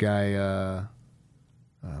 There's a guy,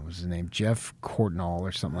 what was his name? Jeff Courtnall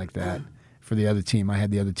or something like that for the other team. I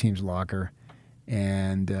had the other team's locker,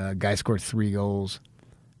 and guy scored 3 goals.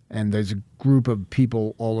 And there's a group of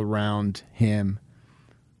people all around him.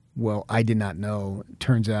 Well, I did not know. It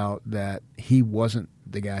turns out that he wasn't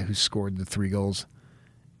the guy who scored the 3 goals.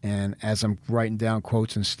 And as I'm writing down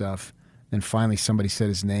quotes and stuff, then finally somebody said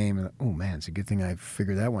his name. And, oh, man, it's a good thing I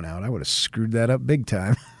figured that one out. I would have screwed that up big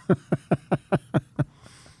time.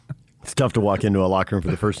 It's tough to walk into a locker room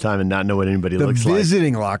for the first time and not know what anybody looks like. The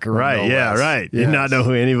visiting locker room. Right, yeah, right. Yes. You not know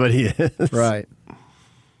who anybody is. Right.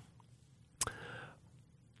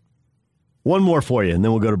 One more for you, and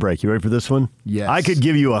then we'll go to break. You ready for this one? Yes. I could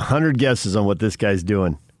give you 100 guesses on what this guy's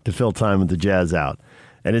doing to fill time with the Jazz out.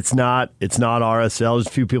 And it's not RSL. There's a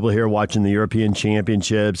few people here watching the European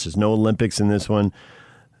Championships. There's no Olympics in this one,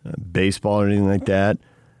 baseball or anything like that.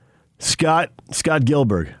 Scott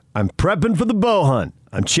Gilbert. I'm prepping for the bow hunt.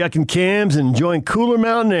 I'm checking cams and enjoying cooler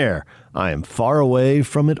mountain air. I am far away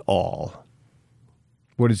from it all.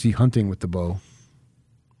 What is he hunting with the bow?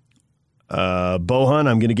 Bow hunt,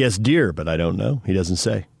 I'm going to guess deer, but I don't know. He doesn't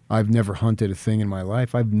say. I've never hunted a thing in my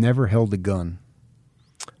life. I've never held a gun.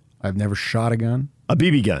 I've never shot a gun. A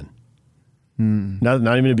BB gun.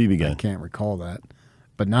 Not even a BB gun. I can't recall that.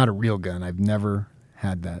 But not a real gun. I've never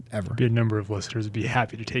had that ever. Be a number of listeners would be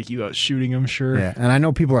happy to take you out shooting, I'm sure. Yeah, and I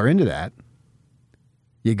know people are into that.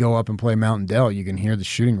 You go up and play Mountain Dell, you can hear the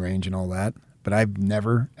shooting range and all that. But I've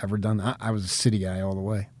never, ever done that. I was a city guy all the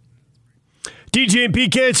way. DJ and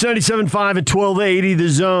PK, it's 97.5 at 1280 The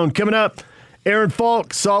Zone. Coming up, Aaron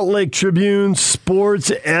Falk, Salt Lake Tribune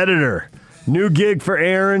sports editor. New gig for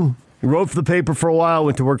Aaron. He wrote for the paper for a while,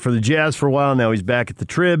 went to work for the Jazz for a while. Now he's back at the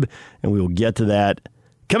Trib, and we will get to that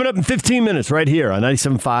coming up in 15 minutes right here on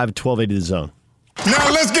 97.5 at 1280 The Zone.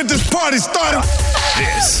 Now let's get this party started.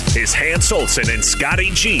 This is Hans Olsen and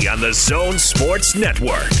Scotty G on the Zone Sports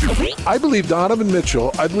Network. I believe Donovan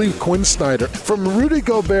Mitchell. I believe Quinn Snyder. From Rudy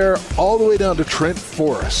Gobert all the way down to Trent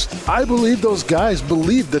Forrest. I believe those guys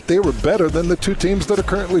believed that they were better than the 2 teams that are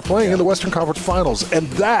currently playing in the Western Conference Finals. And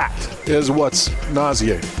that is what's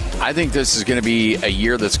nauseating. I think this is going to be a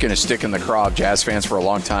year that's going to stick in the craw of Jazz fans for a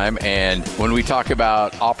long time. And when we talk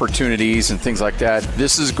about opportunities and things like that,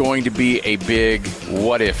 this is going to be a big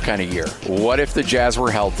what if kind of year. What if the Jazz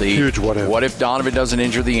were healthy? Huge what if. What if Donovan doesn't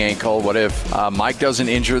injure the ankle? What if Mike doesn't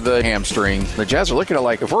injure the hamstring? The Jazz are looking at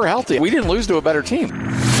like, if we're healthy, we didn't lose to a better team.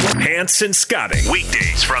 Hans and Scotty,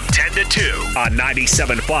 weekdays from 10 to 2 on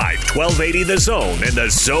 97.5, 1280 The Zone and the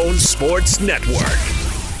Zone Sports Network.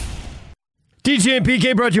 DJ and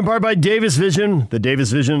PK brought to you in part by Davis Vision. The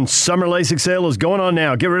Davis Vision Summer LASIK sale is going on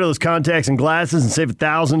now. Get rid of those contacts and glasses and save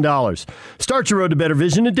 $1,000. Start your road to better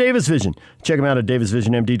vision at Davis Vision. Check them out at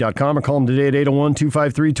davisvisionmd.com or call them today at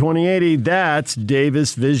 801-253-2080. That's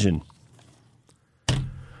Davis Vision. All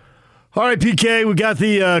right, PK, we got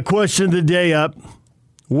the question of the day up.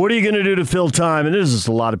 What are you going to do to fill time? And there's just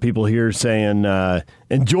a lot of people here saying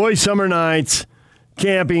enjoy summer nights,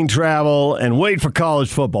 camping, travel, and wait for college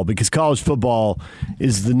football because college football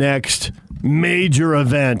is the next major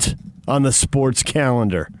event on the sports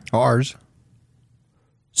calendar. Ours.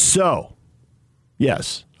 So,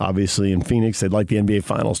 yes, obviously in Phoenix, they'd like the NBA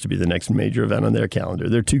Finals to be the next major event on their calendar.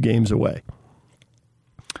 They're 2 games away.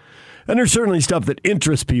 And there's certainly stuff that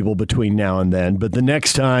interests people between now and then, but the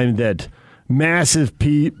next time that massive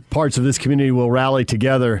parts of this community will rally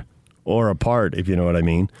together, or apart, if you know what I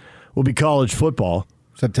mean, will be college football.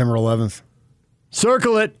 September 11th.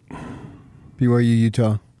 Circle it. BYU,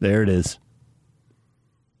 Utah. There it is.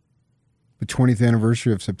 The 20th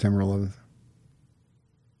anniversary of September 11th.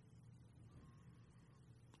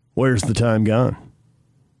 Where's the time gone?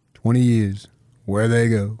 20 years. Where they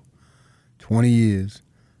go. 20 years.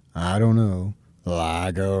 I don't know.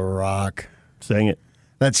 Like a rock. Sing it.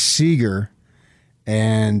 That's Seeger.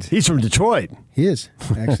 And he's from Detroit. He is.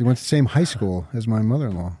 Actually went to the same high school as my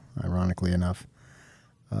mother-in-law, ironically enough.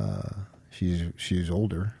 She's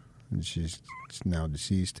older, and she's now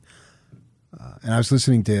deceased. And I was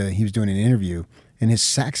listening to, he was doing an interview, and his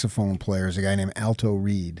saxophone player is a guy named Alto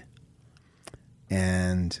Reed.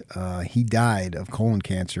 And he died of colon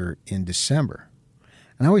cancer in December.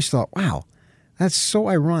 And I always thought, wow, that's so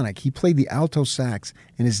ironic. He played the alto sax,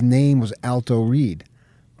 and his name was Alto Reed.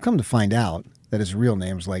 Come to find out that his real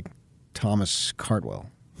name was like Thomas Cartwell.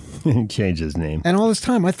 He changed his name. And all this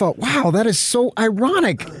time, I thought, wow, that is so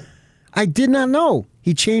ironic. I did not know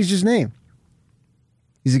he changed his name.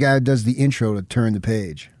 He's the guy who does the intro to Turn the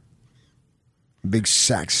Page. Big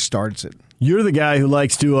sax starts it. You're the guy who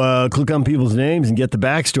likes to click on people's names and get the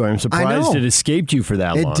backstory. I'm surprised it escaped you for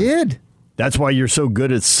that long. It did. That's why you're so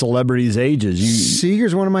good at celebrities' ages.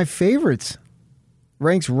 Seeger's one of my favorites.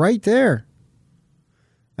 Ranks right there.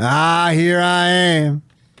 Here I am.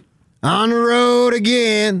 On the road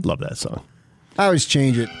again. Love that song. I always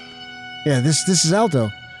change it. Yeah, this is Alto.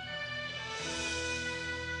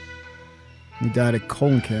 He died of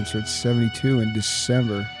colon cancer at 72 in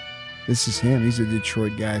December. This is him. He's a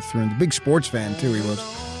Detroit guy. A big sports fan, too, he was.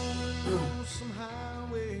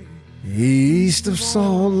 East of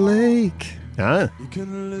Salt Lake. Huh?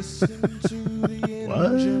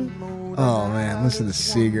 What? Oh, man, listen to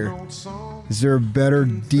Seeger. Is there a better,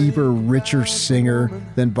 deeper, richer singer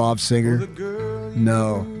than Bob Singer?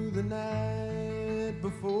 No.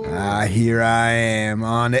 Here I am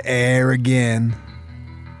on the air again.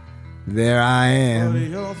 There I am.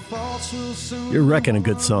 You're wrecking a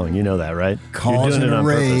good song. You know that, right? Causing a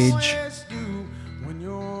rage.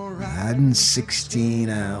 Riding 16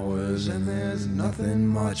 hours and there's nothing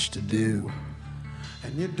much to do.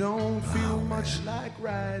 And you don't feel much like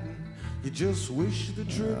riding. You just wish the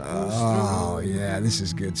trip was through. Oh, yeah, this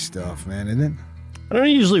is good stuff, man, isn't it? I don't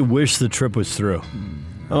usually wish the trip was through.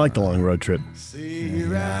 I like the long road trip.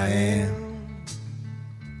 Here I am.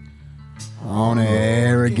 On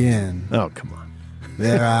air again. Oh, come on.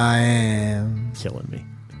 There I am. Killing me.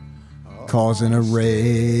 Causing a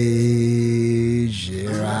rage.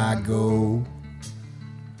 Here I go.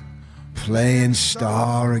 Playing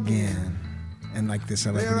star again. And like this,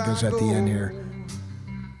 I like when it goes at the end here.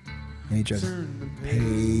 And each other.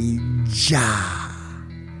 Page.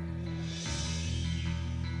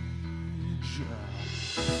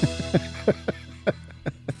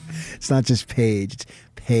 It's not just page, it's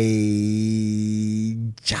page.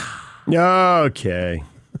 Okay.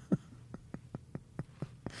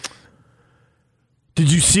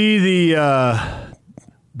 Did you see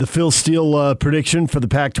the Phil Steele prediction for the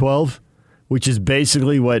Pac-12, which is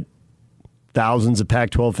basically what thousands of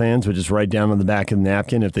Pac-12 fans would just write down on the back of the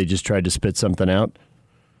napkin if they just tried to spit something out?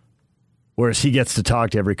 Whereas he gets to talk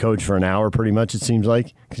to every coach for an hour, pretty much, it seems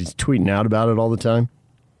like, because he's tweeting out about it all the time.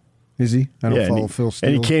 Is he? I don't follow Phil Steele.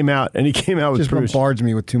 And he came out with just bombards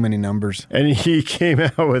me with too many numbers. And he came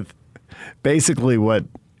out with basically what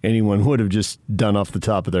anyone would have just done off the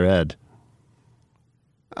top of their head.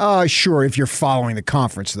 Sure, if you're following the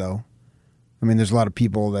conference, though. I mean, there's a lot of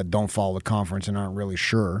people that don't follow the conference and aren't really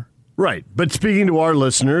sure. Right. But speaking to our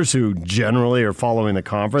listeners who generally are following the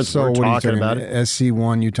conference, so we're talking about it.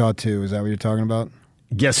 SC1, Utah 2, is that what you're talking about?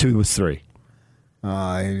 Guess who was 3?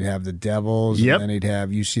 He'd have the Devils, yep. And then he'd have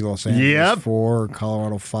UC Los Angeles 4,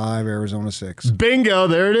 Colorado 5, Arizona 6. Bingo,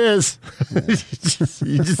 there it is.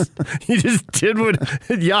 you just did what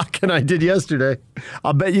Yak and I did yesterday.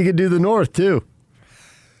 I'll bet you could do the North, too.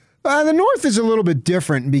 The North is a little bit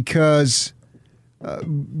different because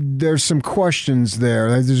there's some questions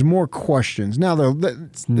there. There's more questions. Now,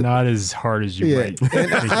 it's not as hard as you might.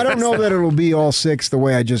 I don't know that it'll be all 6 the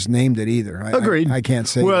way I just named it either. Agreed. I can't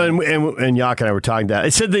say. Well, and Yak and I were talking that. I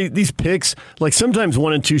said these picks, like sometimes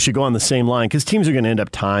 1 and 2 should go on the same line because teams are going to end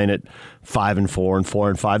up tying at 5 and 4 and 4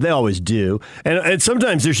 and 5. They always do. And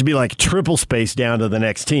sometimes there should be like triple space down to the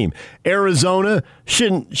next team. Arizona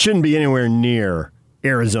shouldn't be anywhere near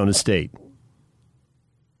Arizona State.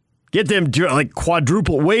 Get them like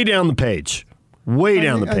quadruple way down the page.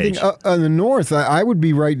 Down the page. I think, on the North, I would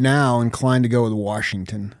be right now inclined to go with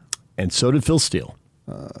Washington. And so did Phil Steele.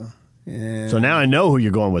 So now I know who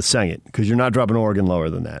you're going with second because you're not dropping Oregon lower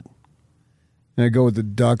than that. And I go with the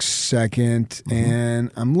Ducks second, and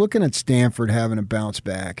I'm looking at Stanford having a bounce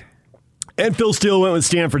back. And Phil Steele went with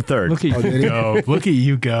Stanford third. Look at you go. Look at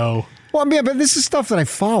you go. Well, I mean, but this is stuff that I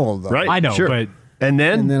follow, though. Right? I know, sure. but... And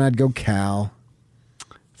then I'd go Cal.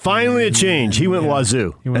 Finally a change. He went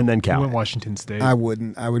Wazoo and then Cal. He went Washington State. I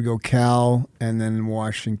wouldn't. I would go Cal and then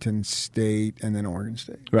Washington State and then Oregon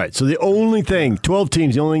State. Right. So the only thing, 12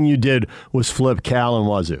 teams, the only thing you did was flip Cal and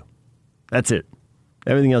Wazoo. That's it.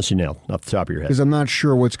 Everything else you nailed off the top of your head. Because I'm not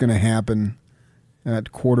sure what's going to happen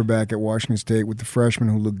at quarterback at Washington State with the freshman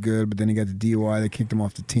who looked good, but then he got the DUI. They kicked him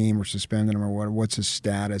off the team or suspended him or whatever. What's his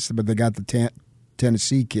status? But they got the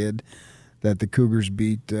Tennessee kid that the Cougars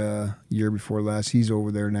beat year before last. He's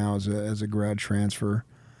over there now as a grad transfer.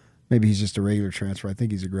 Maybe he's just a regular transfer. I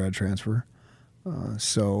think he's a grad transfer.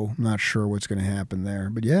 So I'm not sure what's going to happen there.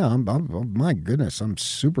 But yeah, I'm my goodness, I'm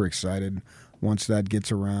super excited once that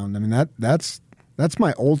gets around. I mean, that's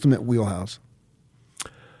my ultimate wheelhouse.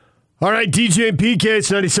 All right, DJ and PK, it's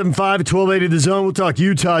 97.5 at 1280 The Zone. We'll talk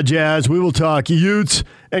Utah Jazz. We will talk Utes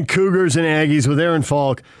and Cougars and Aggies with Aaron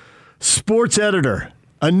Falk, sports editor.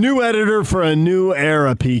 A new editor for a new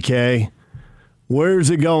era, PK.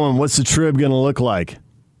 Where's it going? What's the trib going to look like?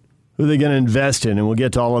 Who are they going to invest in? And we'll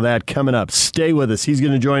get to all of that coming up. Stay with us. He's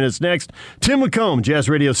going to join us next. Tim McComb, Jazz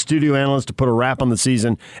Radio studio analyst, to put a wrap on the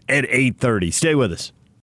season at 8:30. Stay with us.